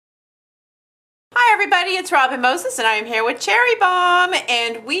everybody, it's Robin Moses and I am here with Cherry Bomb,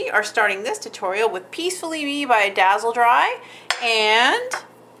 and we are starting this tutorial with Peacefully Me by Dazzle Dry and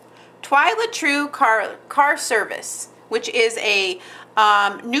Twyla True Car Service, which is a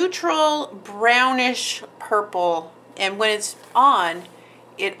neutral brownish purple, and when it's on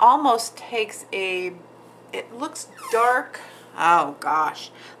it almost takes it looks dark, oh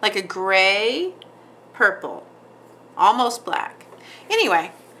gosh, like a gray purple, almost black.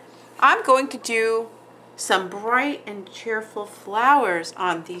 Anyway, I'm going to do some bright and cheerful flowers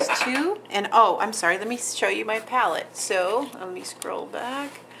on these two. And oh, I'm sorry, let me show you my palette. So let me scroll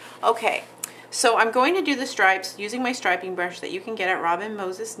back. Okay, so I'm going to do the stripes using my striping brush that you can get at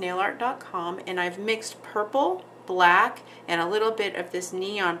robinmosesnailart.com, and I've mixed purple, black, and a little bit of this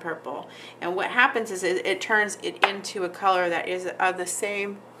neon purple. And what happens is it turns it into a color that is of the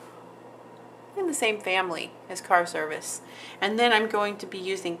same in the same family as Car Service. And then I'm going to be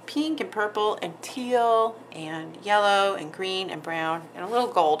using pink and purple and teal and yellow and green and brown and a little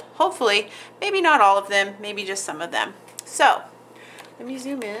gold. Hopefully, maybe not all of them, maybe just some of them. So let me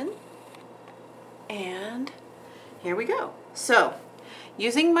zoom in, and here we go. So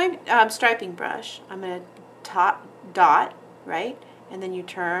using my striping brush, I'm going to dot, right? And then you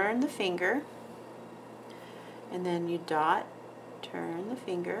turn the finger, and then you dot, turn the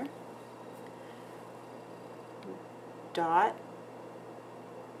finger, dot,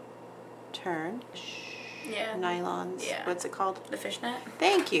 turn. Yeah. Nylons. Yeah. What's it called? The fishnet.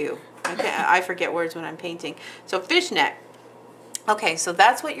 Thank you. Okay, I forget words when I'm painting. So fishnet. Okay, so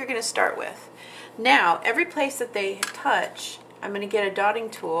that's what you're going to start with. Now, every place that they touch, I'm going to get a dotting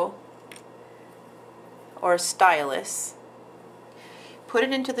tool or a stylus, put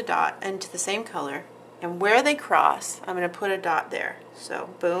it into the dot, into the same color, and where they cross, I'm going to put a dot there. So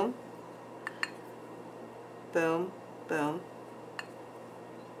boom, boom, boom,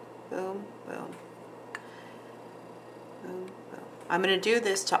 boom, boom, boom, boom. I'm going to do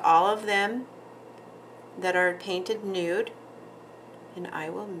this to all of them that are painted nude, and I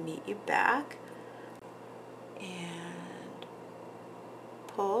will meet you back. And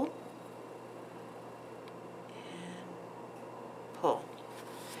pull, and pull.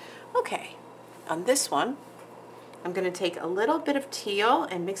 Okay, on this one, I'm going to take a little bit of teal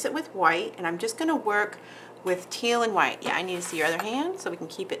and mix it with white, and I'm just going to work with teal and white. Yeah, I need to see your other hand so we can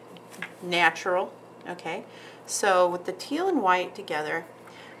keep it natural. Okay, so with the teal and white together,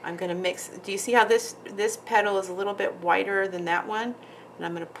 I'm going to mix. Do you see how this petal is a little bit whiter than that one? And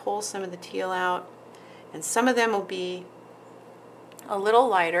I'm going to pull some of the teal out, and some of them will be a little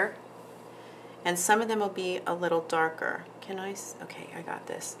lighter, and some of them will be a little darker. Can I? Okay, I got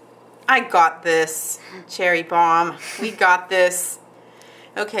this. I got this, Cherry Bomb. We got this.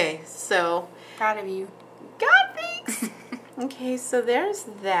 Okay, so Proud of you. God, thanks. Okay, so there's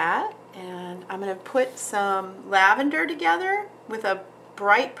that, and I'm going to put some lavender together with a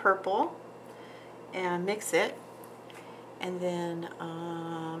bright purple and mix it, and then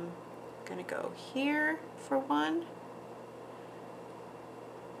I'm going to go here for one,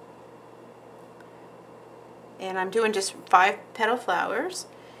 and I'm doing just 5 petal flowers,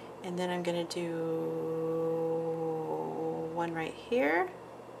 and then I'm going to do one right here.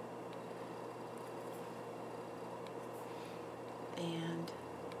 And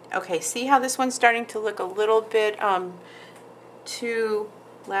okay, see how this one's starting to look a little bit too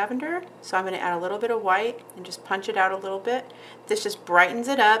lavender? So I'm going to add a little bit of white and just punch it out a little bit. This just brightens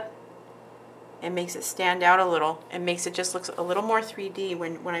it up and makes it stand out a little, and makes it just looks a little more 3D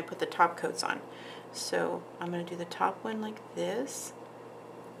when I put the top coats on. So I'm going to do the top one like this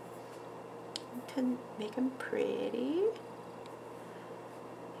to make them pretty.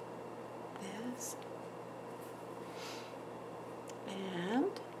 Like this.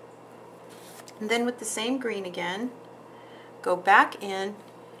 And then with the same green again, go back in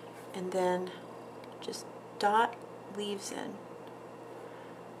and then just dot leaves in.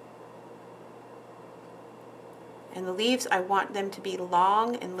 And the leaves, I want them to be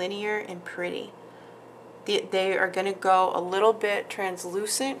long and linear and pretty. They are going to go a little bit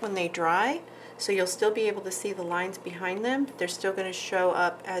translucent when they dry, so you'll still be able to see the lines behind them, but they're still going to show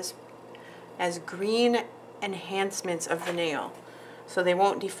up as green enhancements of the nail. So they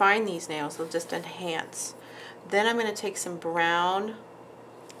won't define these nails, they'll just enhance. Then I'm going to take some brown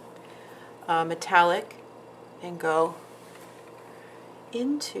metallic and go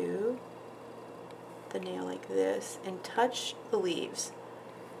into the nail like this and touch the leaves.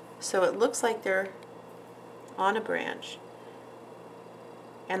 So it looks like they're on a branch.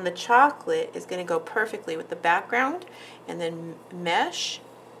 And the chocolate is going to go perfectly with the background, and then mesh.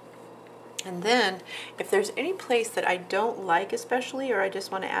 And then if there's any place that I don't like especially, or I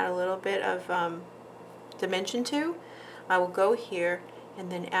just want to add a little bit of dimension to, I will go here and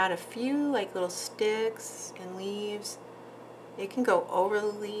then add a few like little sticks and leaves. It can go over the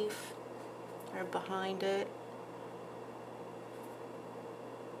leaf or behind it.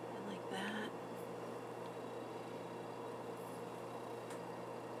 And like that.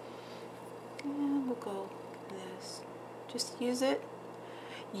 And we'll go like this. Just use it.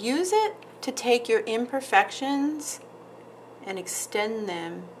 Use it to take your imperfections and extend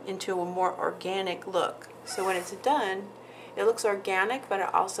them into a more organic look. So when it's done, it looks organic, but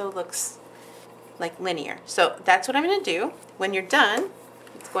it also looks like linear. So that's what I'm going to do. When you're done,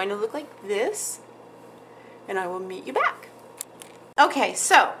 it's going to look like this, and I will meet you back. Okay,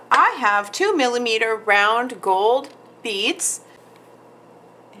 so I have 2mm round gold beads.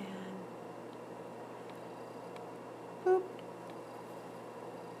 And boop.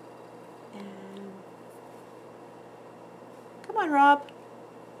 And come on, Rob.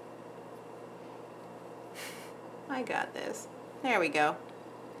 I got this. There we go.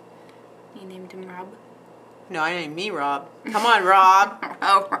 You named him Rob? No, I named me Rob. Come on, Rob.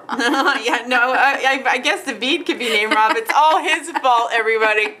 Oh, Rob. Yeah, no, I guess the bead could be named Rob. It's all his fault,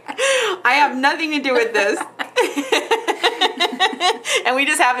 everybody. I have nothing to do with this. And we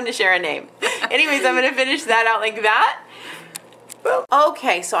just happen to share a name. Anyways, I'm going to finish that out like that.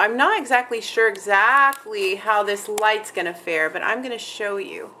 Okay, so I'm not exactly sure how this light's going to fare, but I'm going to show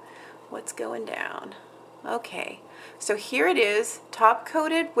you what's going down. Okay, so here it is, top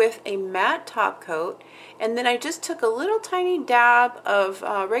coated with a matte top coat, and then I just took a little tiny dab of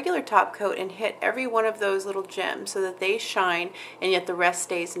regular top coat and hit every one of those little gems so that they shine and yet the rest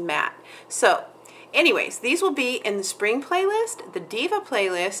stays matte. So anyways, these will be in the spring playlist, the Diva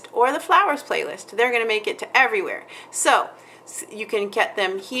playlist, or the flowers playlist. They're going to make it to everywhere. So you can get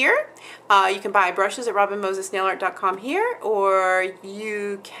them here. You can buy brushes at robinmosesnailart.com here, or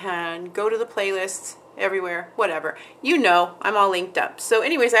you can go to the playlists everywhere, whatever. You know, I'm all linked up. So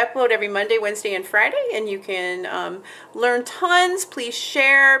anyways, I upload every Monday, Wednesday, and Friday, and you can learn tons. Please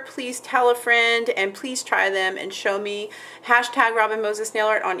share, please tell a friend, and please try them and show me. Hashtag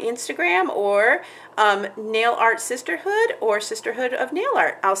RobinMosesNailArt on Instagram, or Nail Art Sisterhood, or Sisterhood of Nail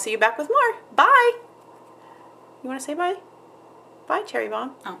Art. I'll see you back with more. Bye! You want to say bye? Bye, Cherry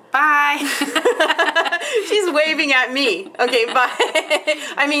Bomb. Oh, bye. She's waving at me. Okay, bye.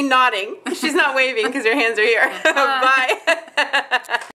 I mean nodding. She's not waving because her hands are here. Bye.